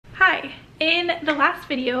In the last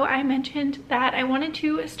video, I mentioned that I wanted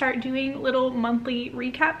to start doing little monthly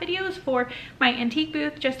recap videos for my antique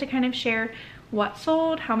booth just to kind of share what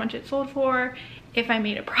sold, how much it sold for, if I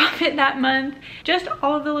made a profit that month, just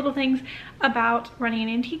all of the little things about running an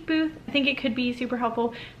antique booth. I think it could be super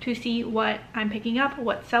helpful to see what I'm picking up,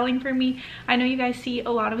 what's selling for me. I know you guys see a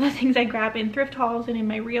lot of the things I grab in thrift hauls and in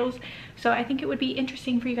my reels, so I think it would be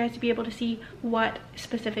interesting for you guys to be able to see what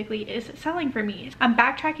specifically is selling for me. I'm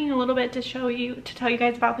backtracking a little bit to tell you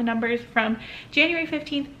guys about the numbers from January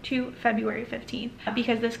 15th to February 15th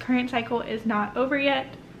because this current cycle is not over yet.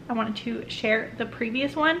 I wanted to share the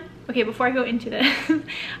previous one. Okay, before I go into this,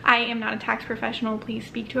 I am not a tax professional. Please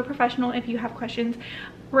speak to a professional if you have questions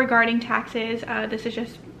regarding taxes. This is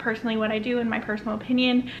just personally what I do in my personal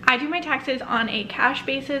opinion. I do my taxes on a cash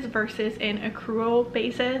basis versus an accrual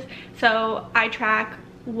basis. So I track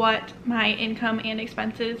what my income and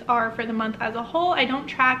expenses are for the month as a whole. I don't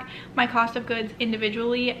track my cost of goods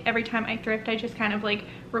individually. Every time I thrift, I just kind of like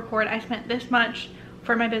record I spent this much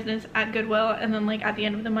for my business at Goodwill, and then like at the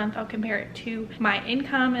end of the month I'll compare it to my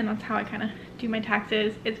income, and that's how I kind of do my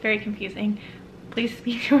taxes. It's very confusing. Please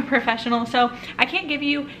speak to a professional. So I can't give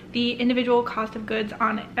you the individual cost of goods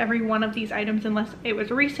on every one of these items unless it was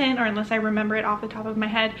recent or unless I remember it off the top of my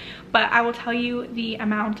head, but I will tell you the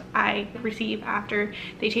amount I receive after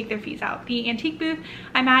they take their fees out. The antique booth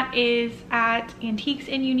I'm at is at Antiques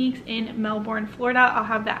and Uniques in Melbourne, Florida. I'll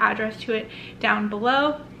have the address to it down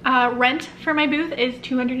below. Rent for my booth is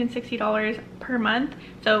 $260 per month,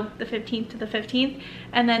 so the 15th to the 15th,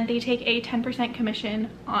 and then they take a 10% commission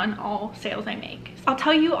on all sales I make. I'll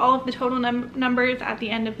tell you all of the total numbers at the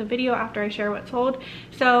end of the video after I share what sold.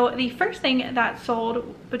 So the first thing that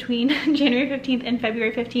sold between January 15th and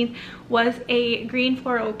February 15th was a green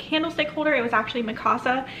floral candlestick holder. It was actually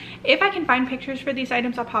Mikasa. If I can find pictures for these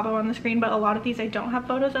items, I'll pop them on the screen, but a lot of these I don't have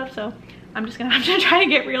photos of, so I'm just gonna have to try to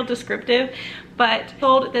get real descriptive. But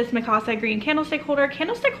sold this Mikasa green candlestick holder.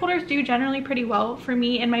 Candlestick holders do generally pretty well for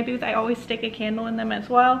me in my booth. I always stick a candle in them as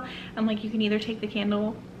well, and like you can either take the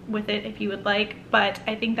candle with it if you would like, but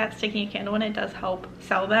I think that sticking a candle in it does help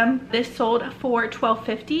sell them. This sold for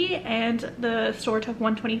 $12.50 and the store took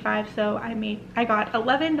 $125, so I got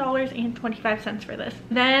 $11.25 for this.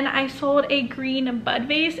 Then I sold a green bud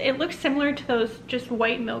vase. It looks similar to those just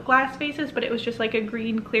white milk glass vases, but it was just like a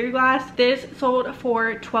green clear glass. This sold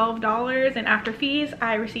for $12, and after fees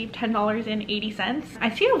I received $10.80. I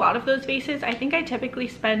see a lot of those vases. I think I typically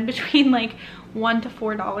spend between like $1 to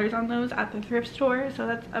 $4 on those at the thrift store, so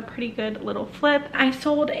that's a pretty good little flip. I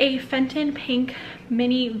sold a Fenton pink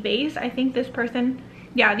mini vase. I think this person,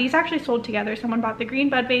 yeah, these actually sold together. Someone bought the green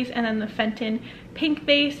bud vase and then the Fenton pink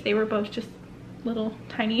vase. They were both just little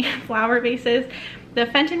tiny flower vases. The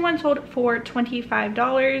Fenton one sold for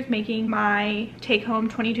 $25, making my take home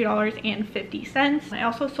 $22.50. I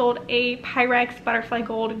also sold a Pyrex butterfly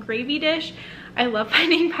gold gravy dish. I love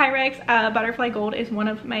finding Pyrex. Butterfly gold is one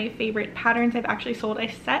of my favorite patterns. I've actually sold a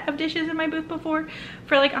set of dishes in my booth before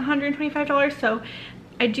for like $125, so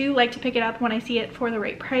I do like to pick it up when I see it for the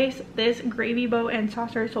right price. This gravy boat and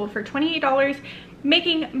saucer sold for $28,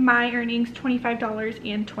 making my earnings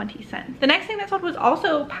 $25.20. The next thing that sold was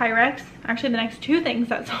also Pyrex. Actually, the next two things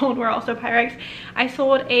that sold were also Pyrex. I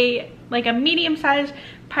sold a medium-sized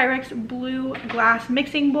Pyrex blue glass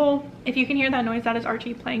mixing bowl. If you can hear that noise, that is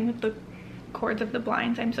Archie playing with the cords of the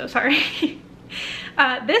blinds. I'm so sorry.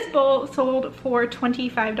 This bowl sold for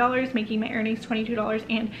 $25, making my earnings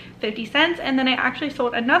 $22.50. And then I actually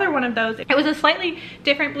sold another one of those. It was a slightly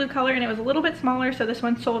different blue color and it was a little bit smaller, so this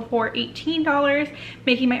one sold for $18,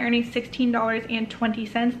 making my earnings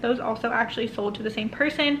 $16.20. Those also actually sold to the same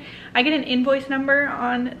person. I get an invoice number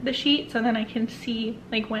on the sheet, so then I can see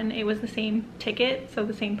like when it was the same ticket, so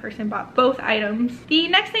the same person bought both items. The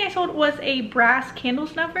next thing I sold was a brass candle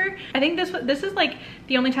snuffer. I think this is like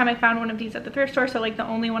the only time I found one of these at the thrift store, so like the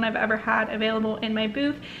only one I've ever had available in my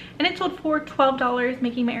booth, and it sold for $12,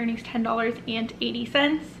 making my earnings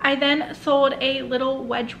 $10.80. I then sold a little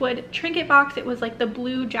Wedgwood trinket box. It was like the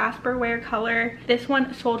blue Jasperware color. This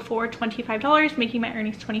one sold for $25, making my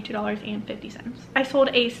earnings $22.50. I sold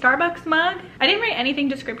a Starbucks mug. I didn't write anything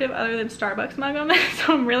descriptive other than Starbucks mug on this,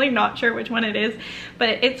 so I'm really not sure which one it is, but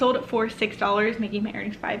it sold for $6, making my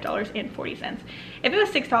earnings $5.40. If it was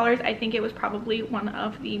 $6, I think it was probably one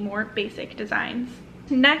of the more basic designs.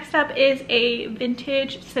 Next up is a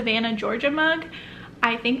vintage Savannah, Georgia mug.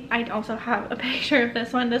 I think I also have a picture of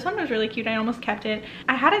this one. This one was really cute. I almost kept it.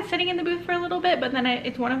 I had it sitting in the booth for a little bit, but then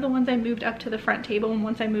it's one of the ones I moved up to the front table, and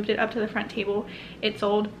once I moved it up to the front table, it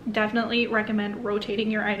sold. Definitely recommend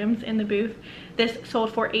rotating your items in the booth. This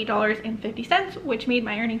sold for $8.50, which made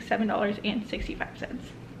my earnings $7.65.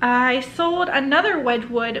 I sold another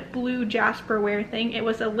Wedgwood blue Jasperware thing. It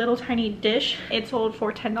was a little tiny dish. It sold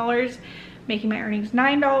for $10, making my earnings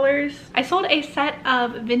 $9. I sold a set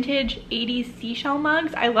of vintage 80s seashell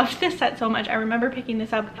mugs. I loved this set so much. I remember picking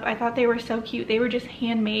this up. I thought they were so cute. They were just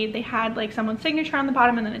handmade. They had like someone's signature on the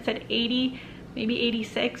bottom and then it said 80, maybe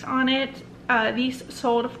 86 on it. These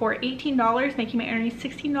sold for $18, making my earnings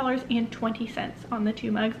 $16.20 on the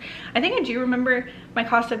 2 mugs. I think I do remember my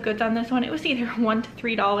cost of goods on this one. It was either $1 to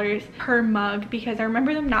 $3 per mug because I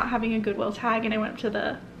remember them not having a Goodwill tag, and I went up to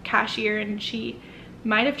the cashier and she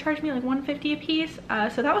might have charged me like $1.50 a piece.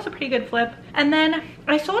 So that was a pretty good flip. And then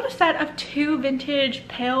I sold a set of 2 vintage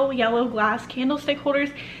pale yellow glass candlestick holders.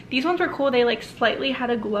 These ones were cool. They like slightly had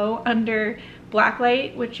a glow under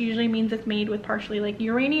blacklight, which usually means it's made with partially like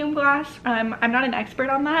uranium glass. I'm not an expert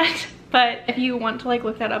on that, but if you want to like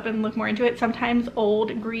look that up and look more into it, sometimes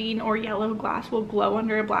old green or yellow glass will glow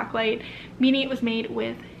under a blacklight, meaning it was made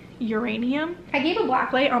with uranium. I gave a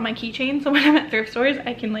blacklight on my keychain, so when I'm at thrift stores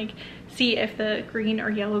I can like see if the green or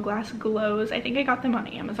yellow glass glows. I think I got them on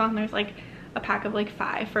Amazon. There's like a pack of like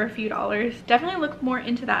 5 for a few dollars. Definitely look more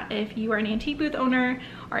into that if you are an antique booth owner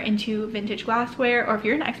or into vintage glassware, or if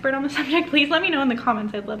you're an expert on the subject, please let me know in the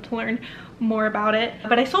comments. I'd love to learn more about it.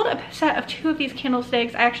 But I sold a set of 2 of these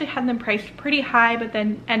candlesticks. I actually had them priced pretty high, but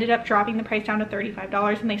then ended up dropping the price down to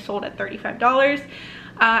 $35 and they sold at $35.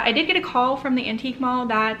 I did get a call from the antique mall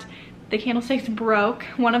that the candlesticks broke.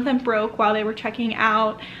 One of them broke while they were checking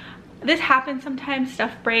out. This happens sometimes.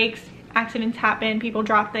 Stuff breaks, accidents happen, people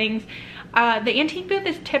drop things. The antique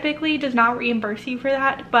booth typically does not reimburse you for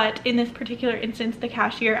that, but in this particular instance the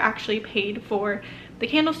cashier actually paid for the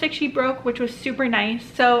candlestick she broke, which was super nice.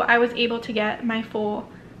 So I was able to get my full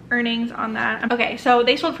earnings on that. Okay, so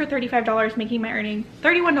they sold for $35, making my earnings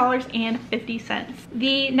 $31.50.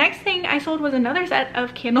 The next thing I sold was another set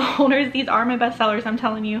of candle holders. These are my best sellers, I'm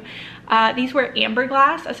telling you. These were amber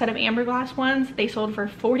glass, a set of amber glass ones. They sold for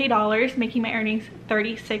 $40, making my earnings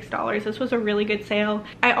 $36. This was a really good sale.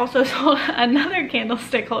 I also sold another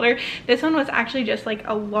candlestick holder. This one was actually just like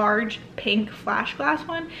a large pink flash glass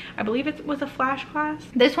one. I believe it was a flash glass.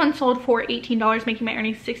 This one sold for $18, making my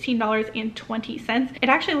earnings $16.20. It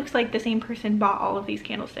actually looks like the same person bought all of these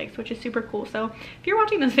candlesticks, which is super cool. So if you're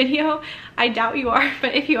watching this video, I doubt you are,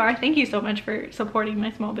 but if you are, thank you so much for supporting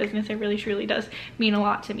my small business. It really truly does mean a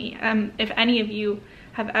lot to me. If any of you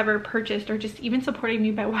have ever purchased or just even supporting me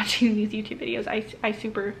by watching these YouTube videos, I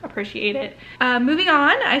super appreciate it. Moving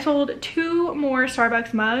on, I sold 2 more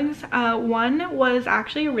Starbucks mugs. One was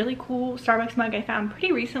actually a really cool Starbucks mug I found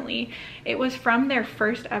pretty recently. It was from their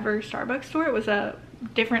first ever Starbucks store. It was a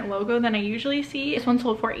different logo than I usually see. This one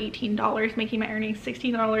sold for $18, making my earnings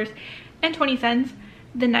 $16.20.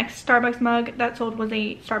 The next Starbucks mug that sold was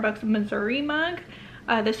a Starbucks Missouri mug.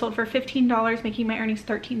 This sold for $15, making my earnings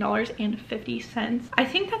 $13.50. I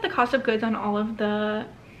think that the cost of goods on all of the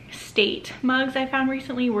state mugs I found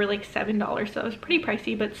recently were like $7, so it was pretty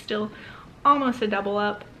pricey, but still almost a double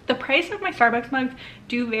up. The price of my Starbucks mugs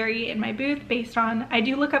do vary in my booth based on, I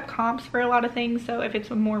do look up comps for a lot of things. So if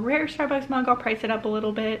it's a more rare Starbucks mug, I'll price it up a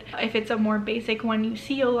little bit. If it's a more basic one you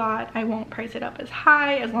see a lot, I won't price it up as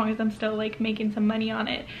high. As long as I'm still like making some money on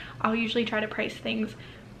it, I'll usually try to price things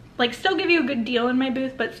like still give you a good deal in my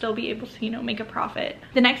booth, but still be able to, you know, make a profit.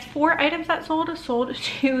 The next 4 items that sold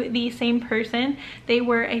to the same person. They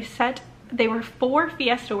were 4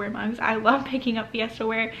 Fiesta wear mugs. I love picking up Fiesta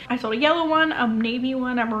wear. I sold a yellow one, a navy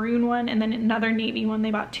one, a maroon one, and then another navy one.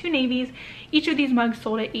 They bought 2 navies. Each of these mugs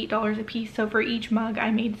sold at $8 a piece. So for each mug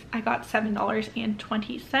I got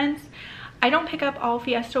 $7.20. I don't pick up all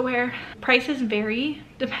Fiesta wear. Prices vary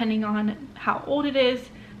depending on how old it is,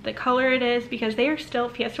 the color it is, because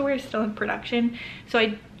Fiesta wear is still in production. So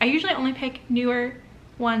I usually only pick newer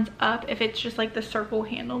ones up if it's just like the circle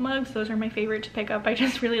handle mugs. Those are my favorite to pick up. I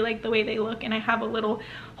just really like the way they look, and I have a little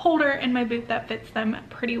holder in my booth that fits them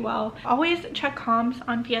pretty well. Always check comps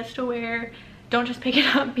on Fiesta wear. Don't just pick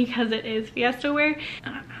it up because it is Fiesta wear.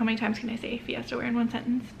 How many times can I say Fiesta wear in one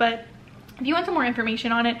sentence? But if you want some more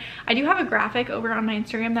information on it, I do have a graphic over on my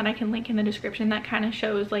Instagram that I can link in the description that kind of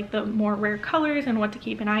shows like the more rare colors and what to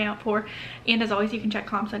keep an eye out for. And as always, you can check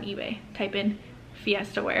comps on eBay. Type in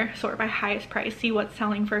Fiesta wear, sort by highest price, see what's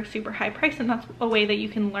selling for a super high price, and that's a way that you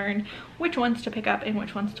can learn which ones to pick up and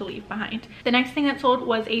which ones to leave behind. The next thing that sold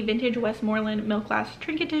was a vintage Westmoreland milk glass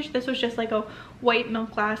trinket dish. This was just like a white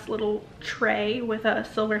milk glass little tray with a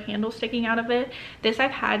silver handle sticking out of it. This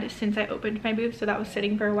I've had since I opened my booth, so that was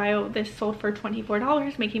sitting for a while. This sold for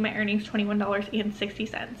 $24, making my earnings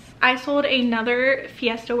 $21.60. I sold another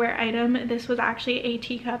Fiesta wear item. This was actually a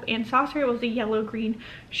teacup and saucer. It was a yellow green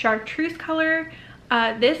chartreuse color.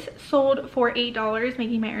 This sold for $8,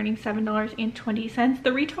 making my earnings $7.20.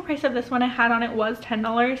 The retail price of this one I had on it was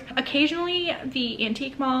 $10. Occasionally, the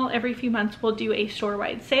antique mall every few months will do a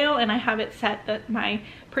store-wide sale, and I have it set that my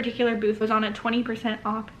particular booth was on a 20%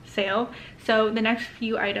 off sale. So the next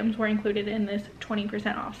few items were included in this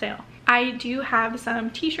 20% off sale. I do have some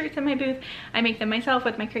t-shirts in my booth. I make them myself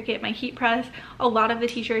with my Cricut, my heat press. A lot of the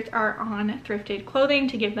t-shirts are on thrifted clothing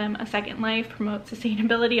to give them a second life, promote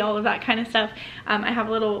sustainability, all of that kind of stuff. I have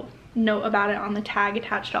a little note about it on the tag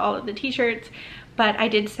attached to all of the t-shirts. But I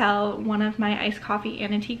did sell one of my Iced Coffee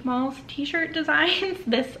and Antique Malls t-shirt designs.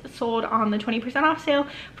 This sold on the 20% off sale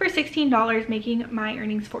for $16, making my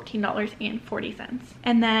earnings $14.40.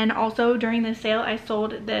 And then also during this sale, I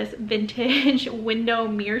sold this vintage window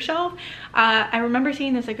mirror shelf. I remember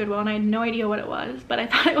seeing this at Goodwill and I had no idea what it was, but I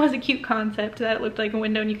thought it was a cute concept that it looked like a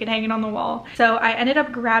window and you could hang it on the wall. So I ended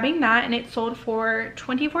up grabbing that and it sold for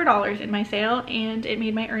 $24 in my sale, and it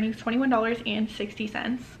made my earnings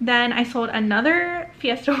 $21.60. Then I sold another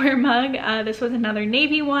Fiesta Wear mug. This was another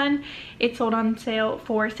navy one. It sold on sale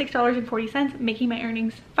for $6.40, making my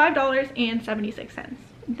earnings $5.76.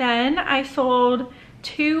 Then I sold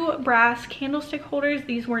 2 brass candlestick holders.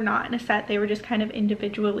 These were not in a set, they were just kind of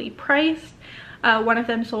individually priced. One of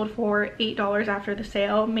them sold for $8 after the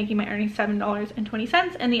sale, making my earnings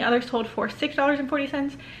 $7.20, and the other sold for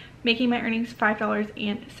 $6.40, making my earnings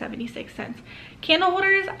 $5.76. Candle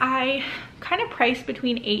holders, I kind of priced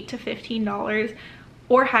between $8 to $15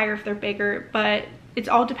 or higher if they're bigger, but it's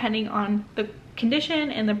all depending on the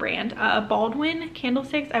condition and the brand. Baldwin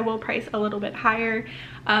candlesticks I will price a little bit higher,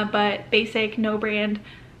 but basic no brand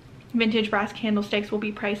vintage brass candlesticks will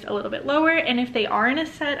be priced a little bit lower. And if they are in a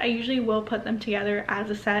set, I usually will put them together as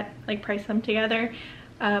a set, like price them together.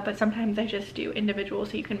 But sometimes I just do individual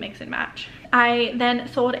so you can mix and match. I then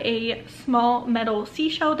sold a small metal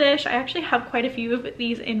seashell dish. I actually have quite a few of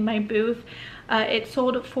these in my booth. It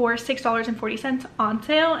sold for $6.40 on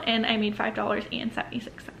sale, and I made $5.76.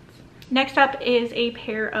 Next up is a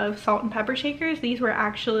pair of salt and pepper shakers. These were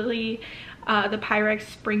actually the Pyrex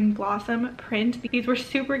Spring Blossom print. These were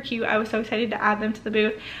super cute. I was so excited to add them to the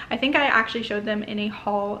booth. I think I actually showed them in a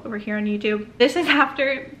haul over here on YouTube. This is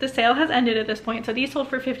after the sale has ended at this point. So these sold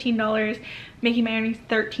for $15, making my earnings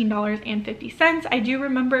 $13.50. I do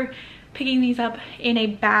remember picking these up in a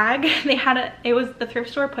bag. It was the thrift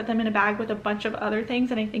store put them in a bag with a bunch of other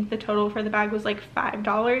things, and I think the total for the bag was like $5.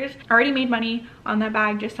 I already made money on that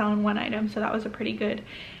bag just selling one item, so that was a pretty good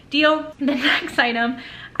deal. The next item,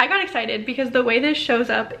 I got excited because the way this shows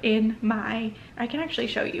up in my, I can actually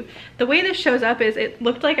show you. The way this shows up is it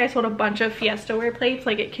looked like I sold a bunch of Fiesta Wear plates,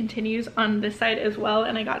 like it continues on this side as well,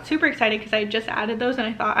 and I got super excited because I just added those and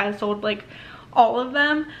I thought I sold like all of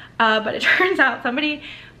them, but it turns out somebody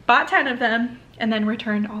bought 10 of them and then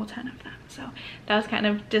returned all 10 of them. So that was kind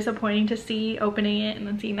of disappointing to see, opening it and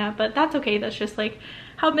then seeing that, but that's okay. That's just like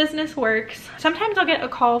how business works. Sometimes I'll get a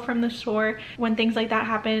call from the store when things like that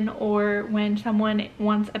happen, or when someone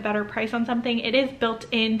wants a better price on something. It is built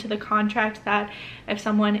into the contract that if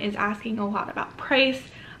someone is asking a lot about price,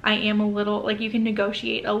 I am a little, like, you can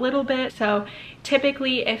negotiate a little bit. So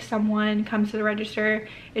typically if someone comes to the register,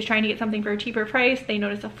 is trying to get something for a cheaper price, they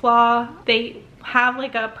notice a flaw, they have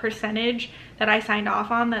like a percentage that I signed off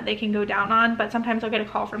on that they can go down on. But sometimes I'll get a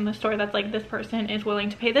call from the store that's like, this person is willing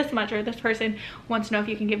to pay this much, or this person wants to know if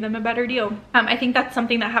you can give them a better deal. I think that's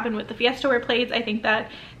something that happened with the Fiesta Wear plates. I think that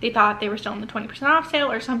they thought they were still in the 20% off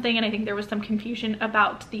sale or something, and I think there was some confusion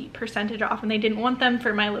about the percentage off, and they didn't want them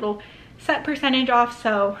for my little set percentage off,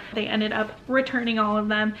 so they ended up returning all of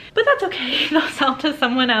them, but that's okay. They'll sell to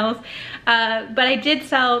someone else. But I did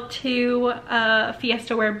sell 2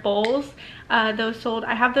 Fiesta Wear bowls. Those sold,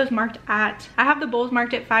 I have the bowls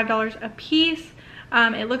marked at $5 a piece.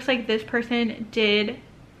 It looks like this person did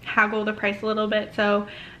haggle the price a little bit, so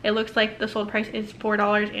it looks like the sold price is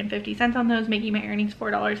 $4.50 on those, making my earnings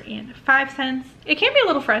 $4.05. It can be a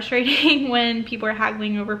little frustrating when people are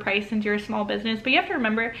haggling over price since you're a small business, but you have to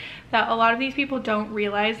remember that a lot of these people don't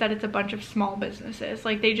realize that it's a bunch of small businesses.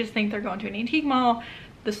 Like, they just think they're going to an antique mall,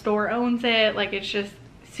 the store owns it, like, it's just,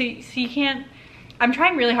 so you can't, I'm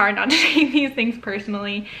trying really hard not to take these things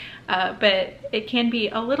personally, but it can be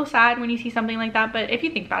a little sad when you see something like that. But if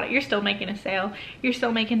you think about it, you're still making a sale, you're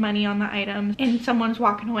still making money on the items, and someone's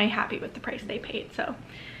walking away happy with the price they paid. So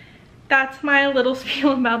that's my little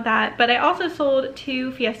spiel about that. But I also sold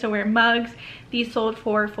 2 Fiesta Wear mugs. These sold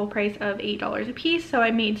for full price of $8 a piece, so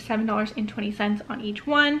I made $7.20 on each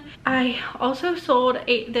one. I also sold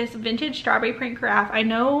this vintage strawberry print carafe. I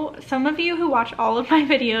know some of you who watch all of my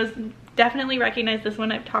videos definitely recognize this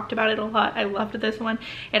one. I've talked about it a lot. I loved this one.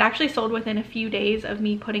 It actually sold within a few days of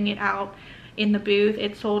me putting it out in the booth.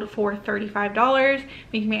 It sold for $35,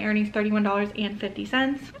 making my earnings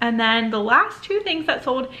 $31.50. And then the last two things that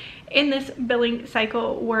sold in this billing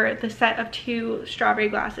cycle were the set of 2 strawberry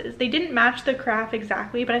glasses. They didn't match the carafe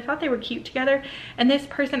exactly, but I thought they were cute together, and this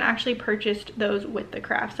person actually purchased those with the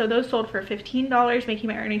carafe. So those sold for $15, making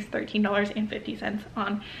my earnings $13.50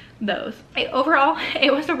 on those. Overall,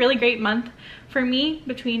 it was a really great month for me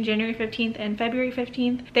between January 15th and February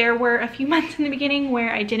 15th. There were a few months in the beginning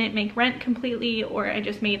where I didn't make rent completely, or I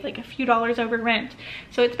just made like a few dollars over rent.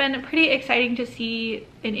 So it's been pretty exciting to see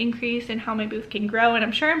an increase in how my booth can grow, and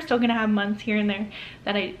I'm sure I'm still gonna have months here and there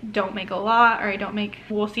that I don't make a lot, or I don't make,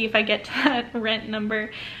 we'll see if I get to that rent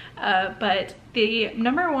number. But the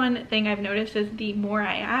number one thing I've noticed is the more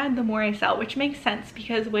I add, the more I sell, which makes sense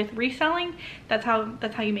because with reselling, that's how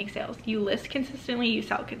you make sales. You list consistently, you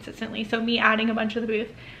sell consistently. So me adding a bunch of the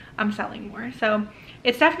booth, I'm selling more. So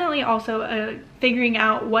it's definitely also figuring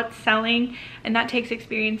out what's selling, and that takes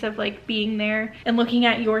experience of like being there and looking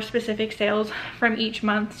at your specific sales from each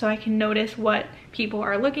month, so I can notice what people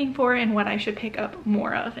are looking for and what I should pick up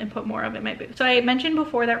more of and put more of in my booth. So I mentioned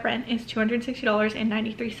before that rent is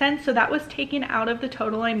 $260.93, so that was taken out of the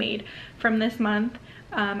total I made from this month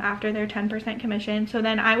after their 10% commission. So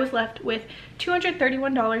then I was left with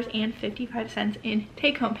 $231.55 in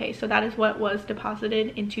take-home pay. So that is what was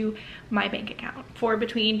deposited into my bank account for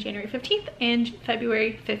between January 15th and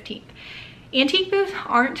February 15th. Antique booths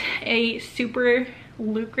aren't a super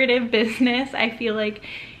lucrative business. I feel like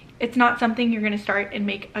it's not something you're going to start and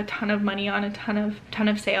make a ton of money on, a ton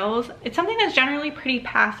of sales. It's something that's generally pretty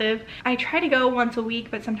passive. I try to go once a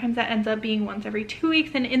week, but sometimes that ends up being once every 2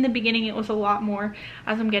 weeks. And in the beginning, it was a lot more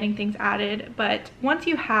as I'm getting things added. But once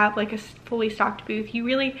you have like a fully stocked booth, you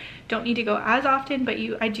really don't need to go as often, but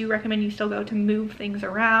I do recommend you still go to move things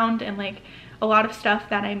around, and like a lot of stuff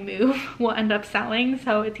that I move will end up selling.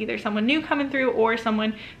 So it's either someone new coming through or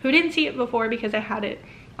someone who didn't see it before because I had it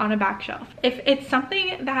on a back shelf. If it's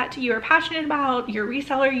something that you're passionate about, you're a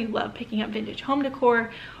reseller, you love picking up vintage home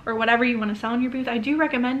decor or whatever you want to sell in your booth, I do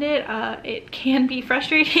recommend it. It can be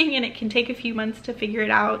frustrating and it can take a few months to figure it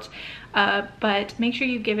out, but make sure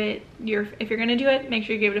you give it if you're gonna do it, make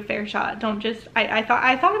sure you give it a fair shot. Don't just, I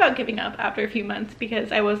thought about giving up after a few months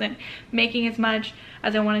because I wasn't making as much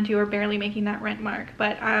as I wanted to, or barely making that rent mark.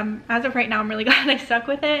 But as of right now, I'm really glad I stuck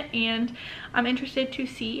with it, and I'm interested to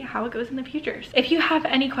see how it goes in the future. If you have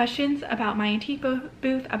any questions about my antique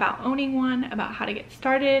booth, about owning one, about how to get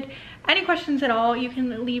started, any questions at all, you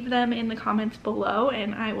can leave them in the comments below,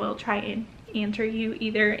 and I will try and answer you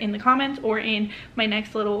either in the comments or in my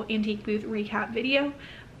next little antique booth recap video.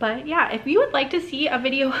 But yeah, if you would like to see a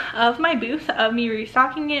video of my booth, of me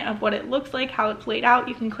restocking it, of what it looks like, how it's laid out,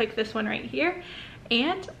 you can click this one right here,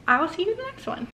 and I will see you in the next one.